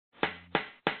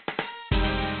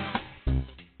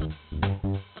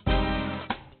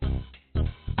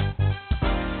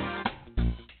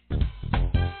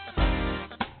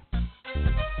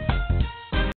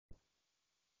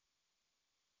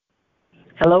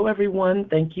Hello, everyone.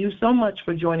 Thank you so much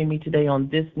for joining me today on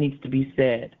This Needs to Be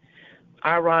Said.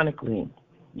 Ironically,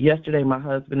 yesterday my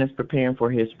husband is preparing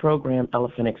for his program,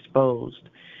 Elephant Exposed,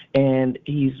 and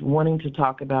he's wanting to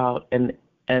talk about an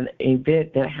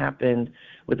event that happened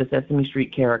with a Sesame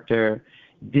Street character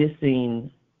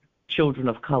dissing children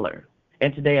of color.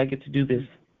 And today I get to do this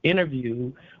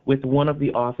interview with one of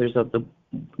the authors of the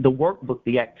workbook,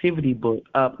 the activity book.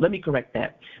 Let me correct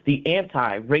that. The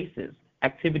anti-racist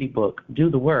activity book,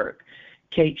 Do the Work.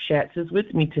 Kate Schatz is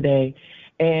with me today.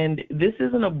 And this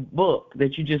isn't a book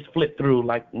that you just flip through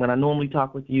like when I normally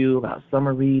talk with you about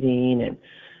summer reading and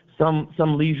some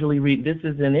leisurely read. This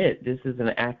isn't it. This is an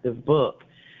active book.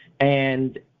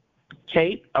 And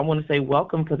Kate, I want to say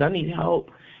welcome because I need help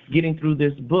getting through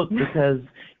this book because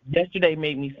yesterday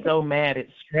made me so mad. It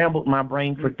scrambled my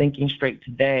brain for thinking straight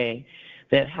today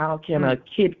that how can a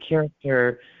kid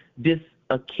character diss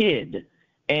a kid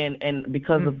and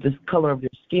because of this color of their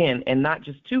skin, and not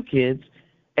just two kids,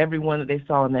 everyone that they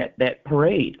saw in that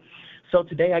parade. So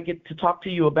today I get to talk to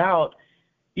you about,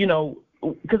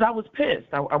 because I was pissed.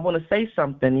 I want to say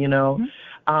something,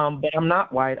 but I'm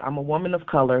not white. I'm a woman of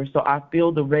color, so I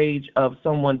feel the rage of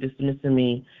someone dismissing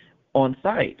me on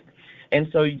sight. And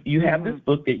so you have this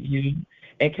book that you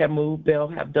and Camus Bell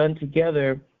have done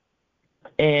together,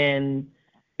 and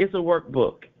it's a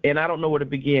workbook, and I don't know where to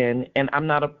begin, and I'm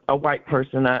not a white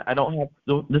person. I don't have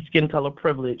the skin color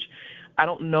privilege. I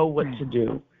don't know what to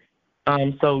do.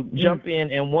 So jump in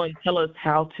and, one, tell us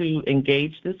how to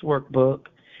engage this workbook,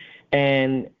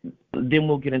 and then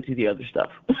we'll get into the other stuff.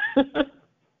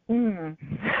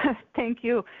 Thank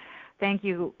you. Thank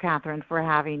you, Catherine, for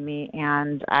having me,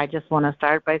 and I just want to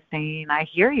start by saying I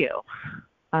hear you.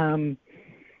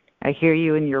 I hear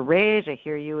you in your rage. I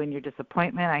hear you in your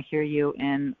disappointment. I hear you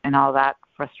in all that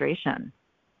frustration.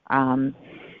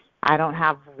 I don't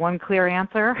have one clear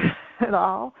answer at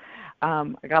all.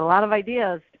 I got a lot of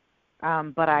ideas,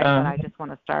 but I just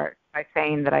want to start by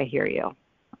saying that I hear you.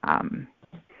 And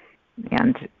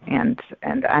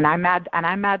I'm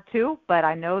mad, too. But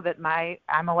I know that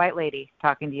I'm a white lady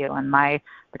talking to you, and the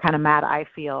kind of mad I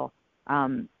feel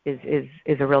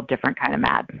is a real different kind of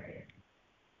mad.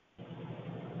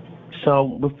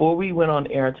 So before we went on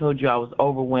air, I told you I was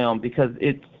overwhelmed because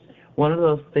it's one of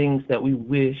those things that we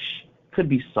wish could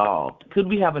be solved. Could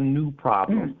we have a new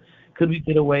problem? Could we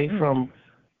get away from?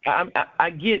 I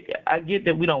get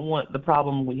that we don't want the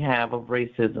problem we have of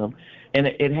racism, and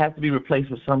it has to be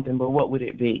replaced with something. But what would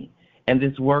it be? And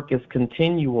this work is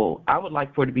continual. I would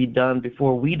like for it to be done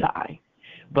before we die,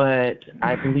 but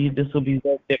I believe this will be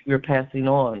work that we're passing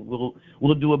on.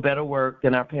 We'll do a better work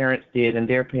than our parents did and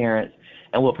their parents,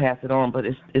 and we'll pass it on. But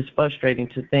it's frustrating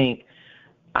to think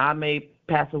I may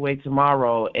pass away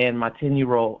tomorrow, and my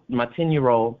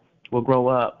 10-year-old will grow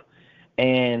up,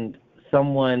 and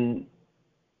someone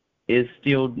is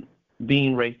still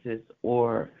being racist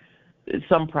or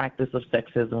some practice of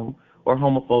sexism or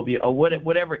homophobia or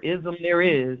whatever ism there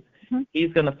is,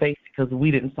 he's going to face it because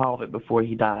we didn't solve it before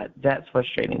he died. That's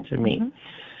frustrating to me.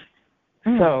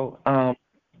 So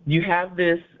you have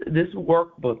this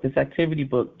workbook, this activity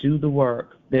book, Do the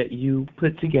Work, that you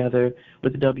put together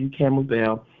with W. Camus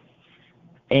Bell.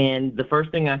 And the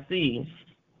first thing I see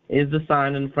is the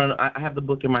sign in front of, I have the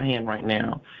book in my hand right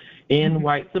now, In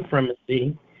White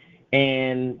Supremacy.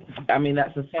 And, I mean,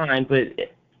 that's a sign, but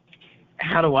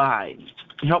how do I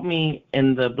help me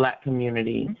in the black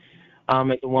community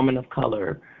as a woman of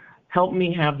color? Help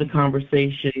me have the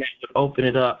conversation that would open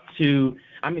it up to,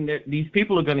 I mean, these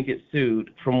people are going to get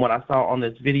sued from what I saw on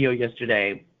this video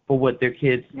yesterday for what their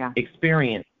kids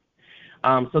experienced.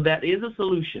 So that is a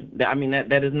solution.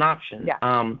 That is an option.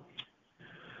 Yeah.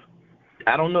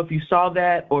 I don't know if you saw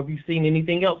that or if you've seen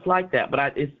anything else like that,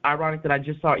 but it's ironic that I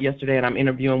just saw it yesterday and I'm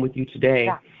interviewing with you today.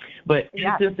 Yeah. But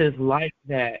instances like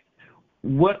that,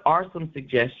 what are some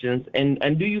suggestions?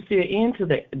 And do you see an end to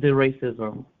the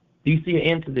racism? Do you see an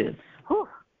end to this? Whew.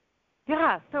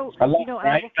 Yeah. So I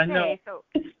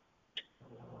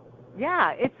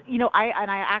yeah, it's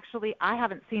I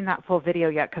haven't seen that full video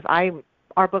yet because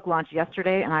our book launched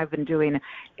yesterday, and I've been doing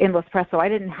endless press, so I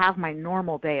didn't have my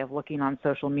normal day of looking on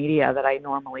social media that I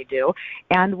normally do.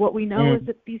 And what we know is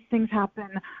that these things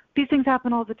happen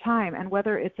all the time, and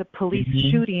whether it's a police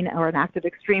shooting or an act of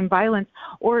extreme violence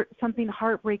or something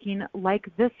heartbreaking like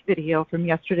this video from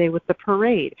yesterday with the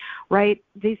parade, right?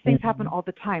 These things happen all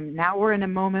the time. Now we're in a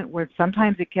moment where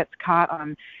sometimes it gets caught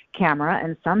on camera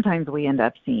and sometimes we end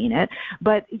up seeing it,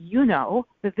 but you know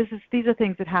that these are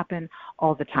things that happen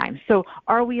all the time. So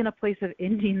are we in a place of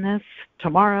ending this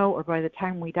tomorrow or by the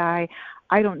time we die?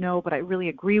 I don't know, but I really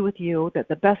agree with you that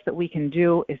the best that we can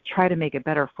do is try to make it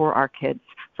better for our kids,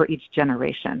 for each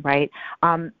generation, right?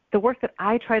 The work that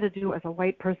I try to do as a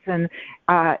white person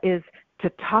is to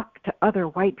talk to other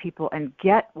white people and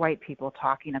get white people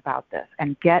talking about this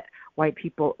and get white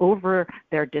people over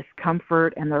their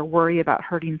discomfort and their worry about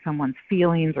hurting someone's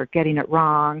feelings or getting it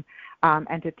wrong,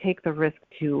 and to take the risk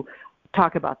to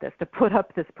talk about this, to put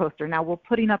up this poster. Now, we're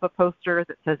putting up a poster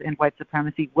that says "End White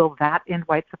Supremacy." Will that end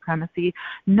white supremacy?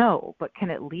 No, but can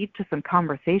it lead to some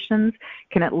conversations?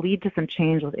 Can it lead to some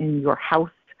change within your house,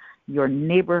 your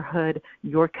neighborhood,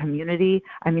 your community?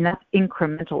 I mean, that's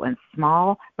incremental and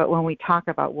small, but when we talk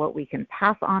about what we can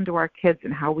pass on to our kids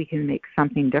and how we can make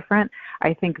something different,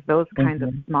 I think those kinds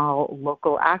of small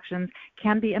local actions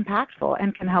can be impactful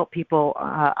and can help people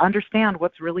understand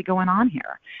what's really going on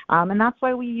here. And that's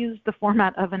why we use the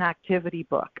format of an activity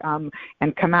book. And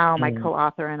Kamau, my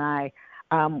co-author, and I,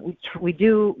 we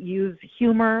do use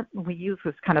humor. We use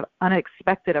this kind of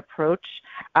unexpected approach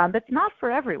that's not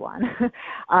for everyone,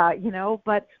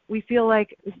 but we feel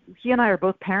like he and I are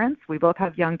both parents. We both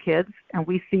have young kids, and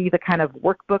we see the kind of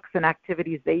workbooks and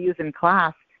activities they use in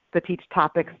class to teach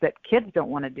topics that kids don't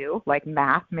want to do, like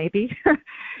math maybe,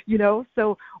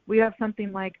 So we have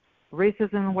something like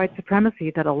racism and white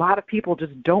supremacy that a lot of people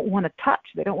just don't want to touch.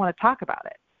 They don't want to talk about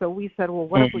it. So we said, well,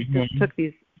 what if we just took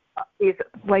these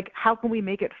how can we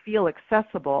make it feel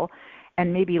accessible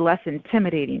and maybe less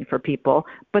intimidating for people,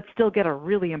 but still get a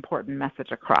really important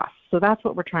message across? So that's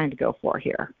what we're trying to go for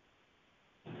here.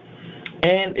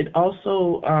 And it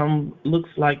also looks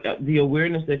like the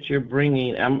awareness that you're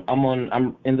bringing.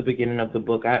 I'm in the beginning of the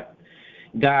book.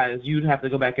 Guys, you'd have to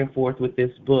go back and forth with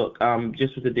this book,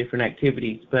 just with the different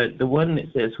activities. But the one that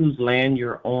says whose land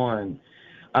you're on,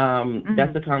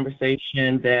 that's a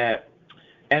conversation that,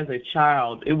 as a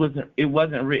child, it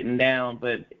wasn't written down,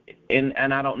 but and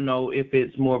I don't know if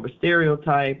it's more of a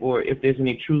stereotype or if there's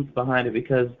any truth behind it,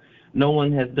 because no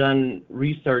one has done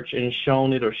research and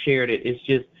shown it or shared it. It's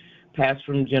just passed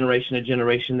from generation to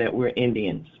generation that we're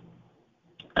Indians.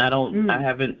 I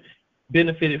haven't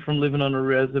benefited from living on a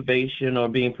reservation or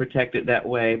being protected that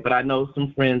way, but I know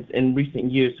some friends in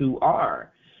recent years who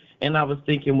are. And I was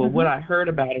thinking, well, what I heard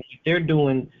about it, they're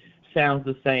doing sounds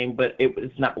the same, but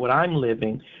it's not what I'm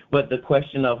living. But the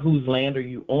question of whose land are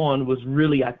you on was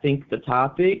really, I think, the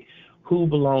topic. Who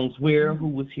belongs where? Who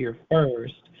was here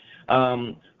first?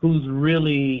 Who's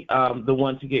really the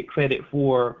one to get credit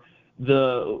for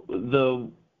the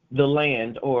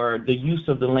land or the use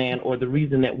of the land or the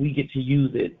reason that we get to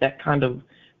use it? That kind of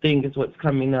thing is what's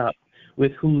coming up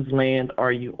with whose land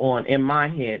are you on in my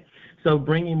head. So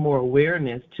bringing more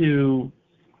awareness to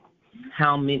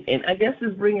how many, and I guess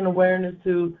it's bringing awareness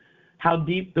to how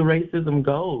deep the racism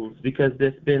goes, because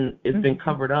it's been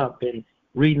covered up and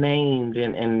renamed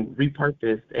and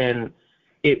repurposed, and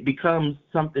it becomes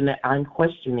something that I'm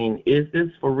questioning. Is this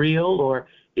for real, or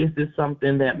is this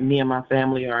something that me and my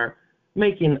family are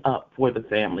making up for the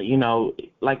family?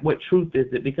 Like, what truth is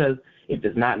it? Because if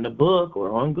it's not in the book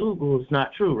or on Google, it's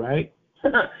not true, right?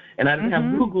 And I didn't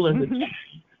have Google as a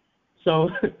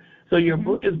child. So your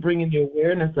book is bringing the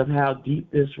awareness of how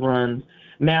deep this runs.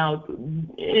 Now,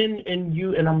 in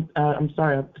you, and I'm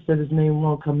sorry, I said his name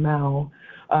wrong, Kamau.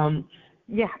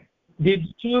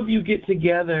 Did two of you get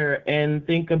together and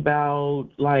think about,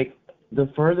 like,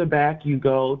 the further back you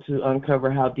go to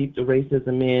uncover how deep the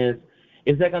racism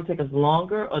is that going to take us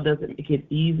longer, or does it make it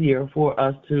easier for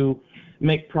us to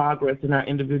make progress in our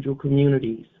individual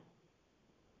communities?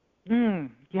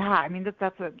 Yeah, I mean,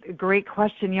 that's a great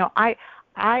question.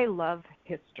 I love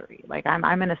history. Like,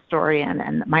 I'm an historian,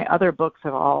 and my other books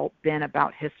have all been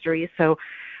about history. So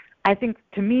I think,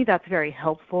 to me, that's very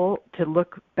helpful to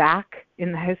look back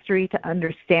in the history to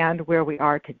understand where we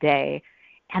are today,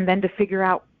 and then to figure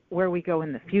out where we go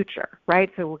in the future,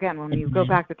 right? So again, when you go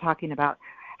back to talking about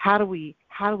how do we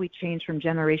change from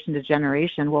generation to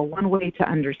generation, well, one way to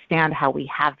understand how we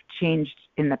have changed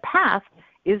in the past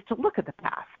is to look at the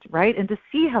past, right, and to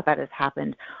see how that has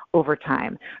happened over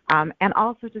time, and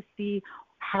also to see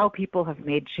how people have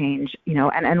made change,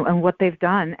 and what they've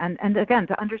done, and again,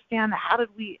 to understand how did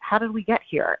we get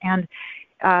here, and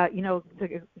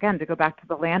to go back to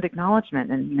the land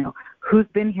acknowledgement, and who's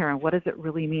been here and what does it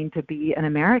really mean to be an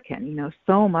American.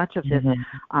 So much of this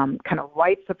kind of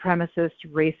white supremacist,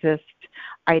 racist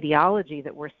ideology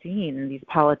that we're seeing in these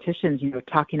politicians,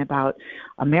 talking about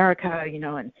America, and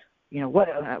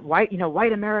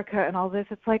white America and all this.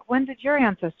 It's like, when did your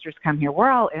ancestors come here?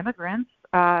 We're all immigrants.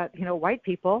 White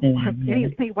people.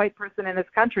 Any white person in this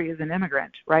country is an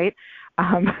immigrant, right?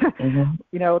 That's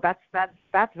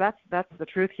the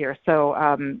truth here.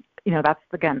 So that's,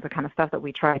 again, the kind of stuff that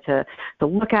we try to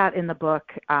look at in the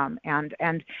book.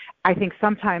 And I think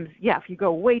sometimes, if you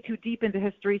go way too deep into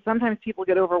history, sometimes people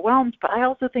get overwhelmed, but I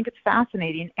also think it's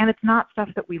fascinating, and it's not stuff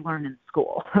that we learn in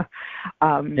school.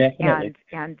 Definitely.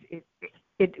 And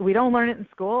we don't learn it in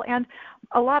school, and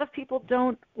a lot of people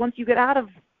don't. Once you get out of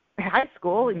high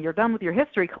school and you're done with your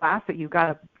history class that you got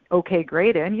a okay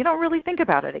grade in, you don't really think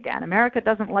about it again. America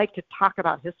doesn't like to talk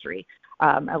about history,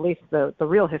 at least the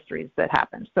real histories that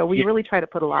happened. So we really try to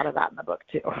put a lot of that in the book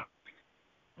too.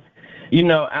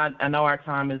 I know our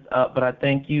time is up, but I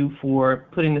thank you for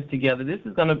putting this together. This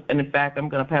is going to, and in fact, I'm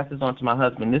going to pass this on to my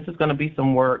husband. This is going to be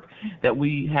some work that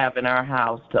we have in our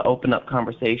house to open up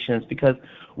conversations, because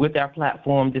with our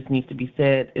platform, this needs to be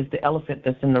said. It's the elephant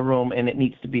that's in the room, and it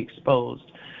needs to be exposed.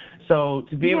 So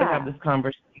to be able to have this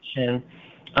conversation,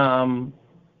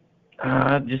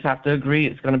 I just have to agree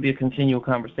it's going to be a continual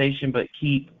conversation, but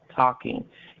keep talking,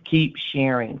 keep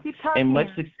sharing, and much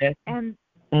success. And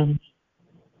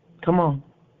come on.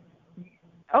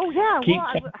 Oh, yeah.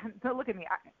 Don't look at me.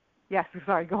 Yes,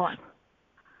 sorry, go on.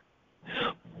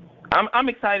 I'm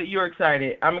excited. You're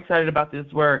excited. I'm excited about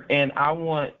this work, and I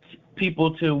want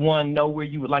people to, one, know where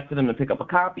you would like for them to pick up a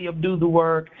copy of Do the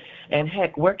Work, and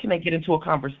heck, where can they get into a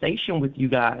conversation with you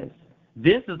guys?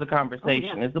 This is a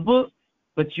conversation. It's a book,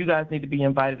 but you guys need to be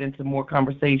invited into more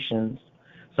conversations.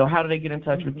 So how do they get in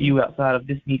touch with you outside of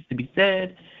this needs to be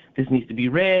said, this needs to be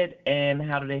read, and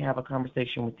how do they have a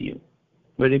conversation with you?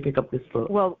 Where do they pick up this book?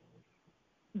 Well,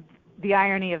 the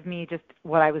irony of me, just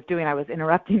what I was doing, I was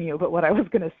interrupting you, but what I was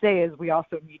going to say is we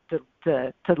also need to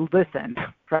listen,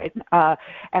 right?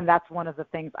 And that's one of the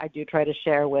things I do try to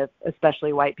share with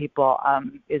especially white people,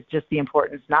 is just the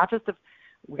importance, not just of,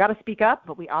 we got to speak up,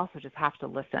 but we also just have to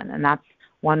listen. And that's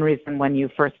one reason when you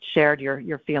first shared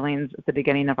your feelings at the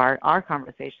beginning of our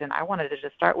conversation, I wanted to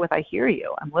just start with, I hear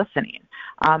you, I'm listening,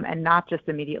 and not just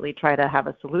immediately try to have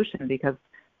a solution, because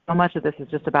so much of this is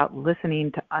just about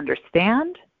listening to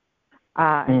understand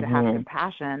and to have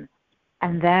compassion.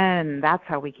 And then that's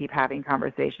how we keep having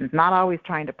conversations, not always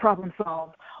trying to problem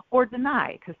solve or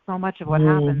deny, because so much of what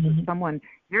happens is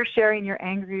you're sharing your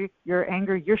anger,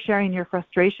 you're sharing your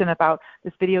frustration about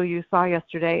this video you saw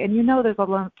yesterday, and there's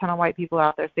a ton of white people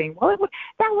out there saying, well,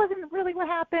 that wasn't really what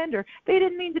happened, or they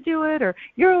didn't mean to do it, or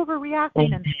you're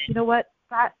overreacting. And you know what?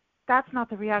 That's not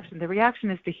the reaction. The reaction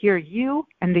is to hear you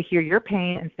and to hear your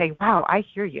pain and say, wow, I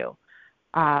hear you,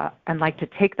 and like to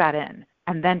take that in,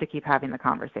 and then to keep having the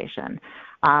conversation.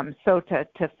 So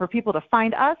for people to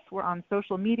find us, we're on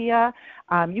social media.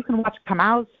 You can watch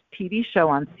Kamau's TV show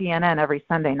on CNN every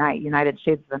Sunday night, United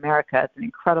Shades of America. It's an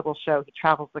incredible show. He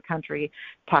travels the country,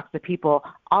 talks to people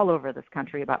all over this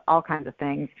country about all kinds of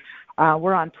things.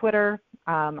 We're on Twitter.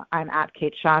 I'm at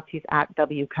Kate Schatz. He's at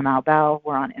W. Kamau Bell.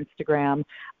 We're on Instagram.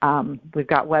 We've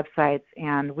got websites,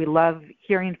 and we love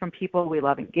hearing from people. We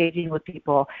love engaging with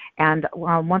people. And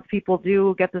once people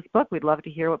do get this book, we'd love to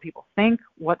hear what people think,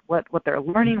 what they're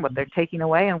learning, what they're taking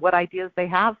away, and what ideas they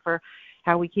have for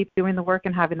how we keep doing the work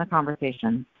and having the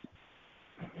conversation.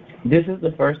 This is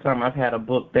the first time I've had a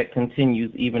book that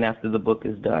continues even after the book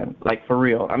is done. Like, for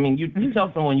real. I mean, you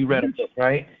tell someone you read a book,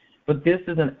 right? But this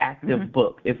is an active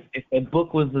book. If a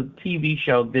book was a TV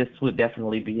show, this would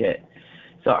definitely be it.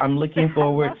 So I'm looking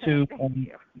forward to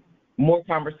more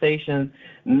conversations,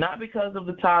 not because of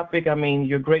the topic. I mean,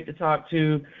 you're great to talk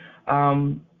to,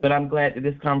 but I'm glad that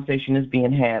this conversation is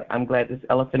being had. I'm glad this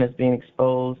elephant is being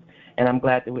exposed, and I'm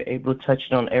glad that we're able to touch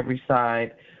it on every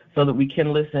side so that we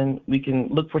can listen, we can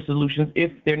look for solutions if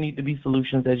there need to be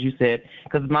solutions, as you said,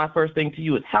 because my first thing to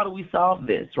you is, how do we solve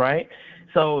this, right?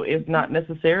 So it's not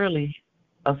necessarily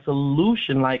a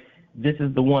solution like this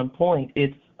is the one point.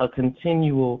 It's a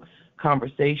continual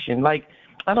conversation. Like,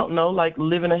 I don't know, like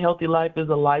living a healthy life is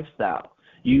a lifestyle.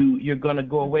 You're going to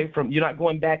go away from, you're not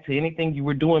going back to anything you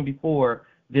were doing before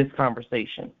this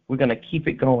conversation. We're going to keep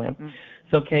it going.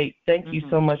 So, Kate, thank you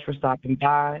so much for stopping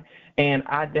by, and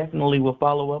I definitely will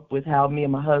follow up with how me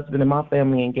and my husband and my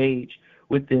family engage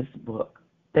with this book.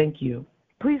 Thank you.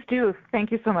 Please do.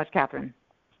 Thank you so much, Catherine.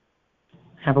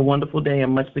 Have a wonderful day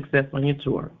and much success on your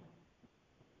tour.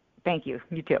 Thank you.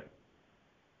 You too.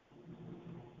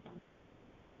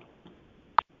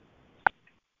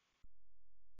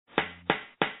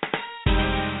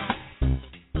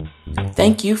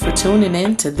 Thank you for tuning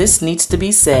in to This Needs to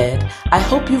Be Said. I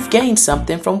hope you've gained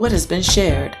something from what has been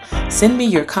shared. Send me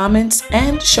your comments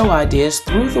and show ideas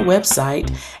through the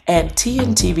website at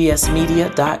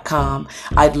tntbsmedia.com.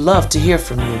 I'd love to hear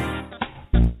from you.